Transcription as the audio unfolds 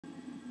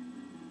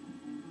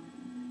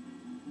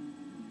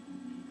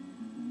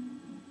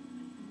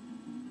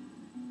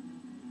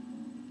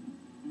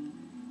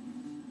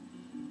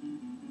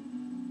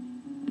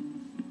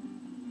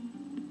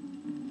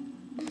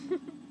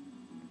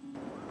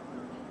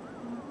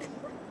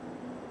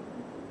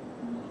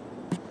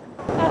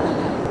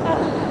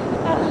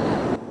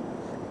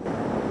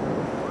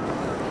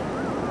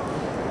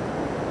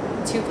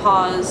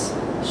pause,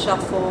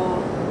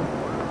 shuffle,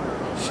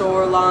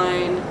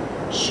 shoreline,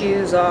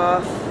 Shoes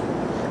off,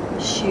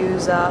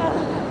 shoes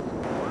up.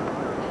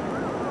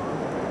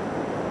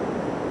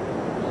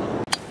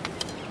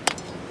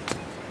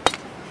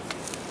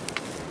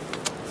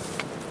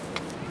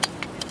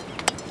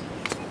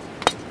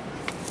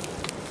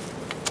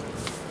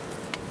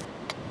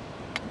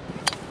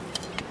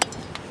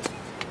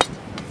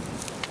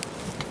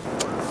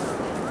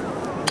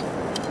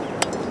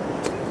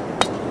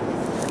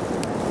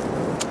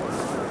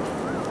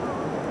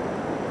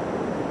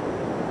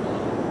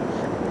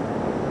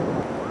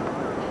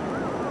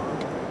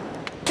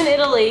 In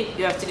Italy,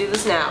 you have to do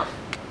this now.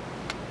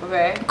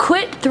 Okay?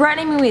 Quit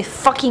threatening me with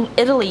fucking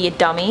Italy, you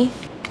dummy.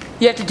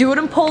 You have to do it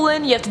in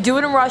Poland, you have to do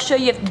it in Russia,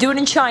 you have to do it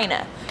in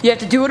China. You have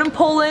to do it in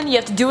Poland, you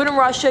have to do it in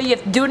Russia, you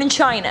have to do it in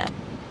China.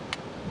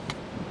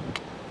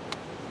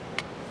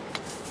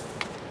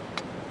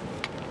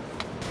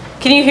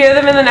 Can you hear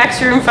them in the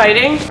next room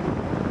fighting?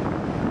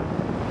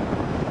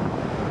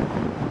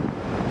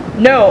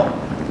 No,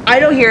 I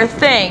don't hear a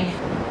thing.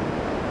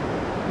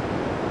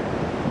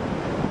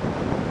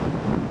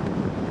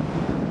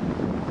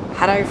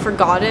 Had I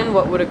forgotten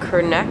what would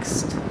occur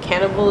next?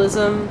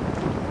 Cannibalism?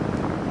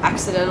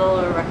 Accidental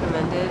or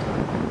recommended?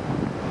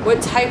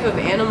 What type of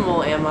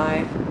animal am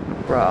I?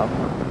 From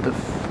the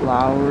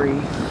flowery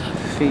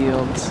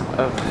fields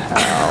of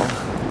hell.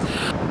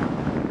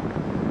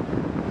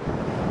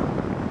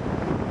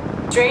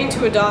 Trained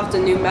to adopt a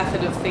new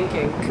method of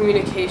thinking.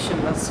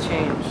 Communication must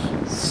change.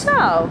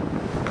 So,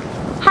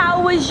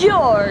 how was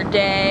your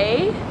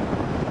day?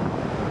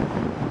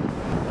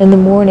 In the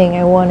morning,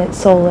 I wanted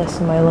solace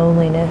in my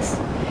loneliness.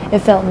 It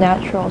felt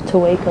natural to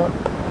wake up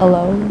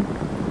alone.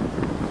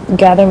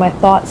 Gather my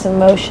thoughts in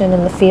motion,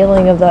 and the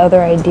feeling of the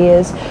other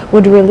ideas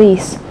would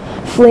release,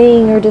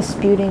 fleeing or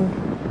disputing.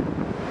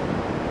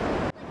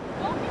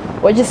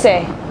 What'd you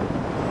say?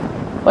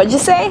 What'd you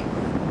say?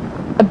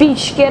 A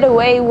beach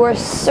getaway worth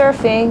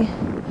surfing.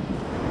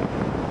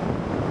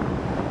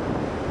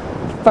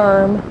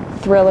 Firm,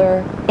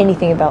 thriller,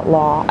 anything about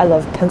law. I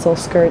love pencil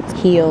skirts,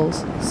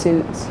 heels,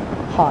 suits,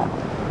 hot.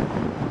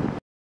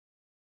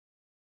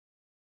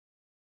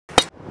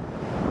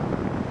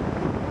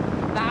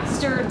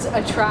 Bastards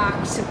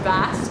attract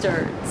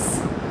bastards.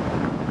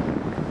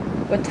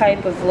 What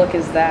type of look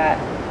is that?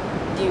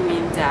 Do you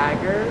mean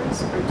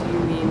daggers or do you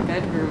mean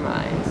bedroom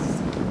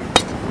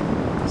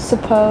eyes?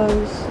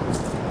 Suppose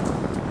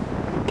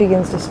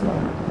begins to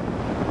smoke.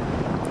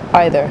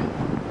 Either.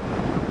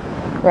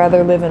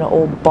 Rather live in an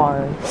old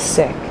barn,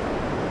 sick.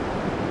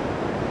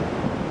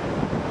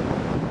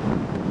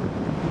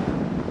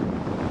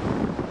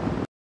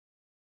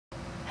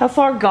 How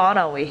far gone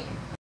are we?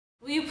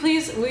 Will you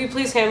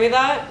please hand me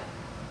that?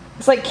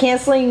 It's like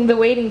canceling the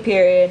waiting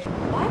period.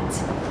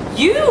 What?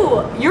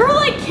 You're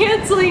like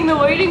canceling the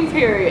waiting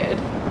period.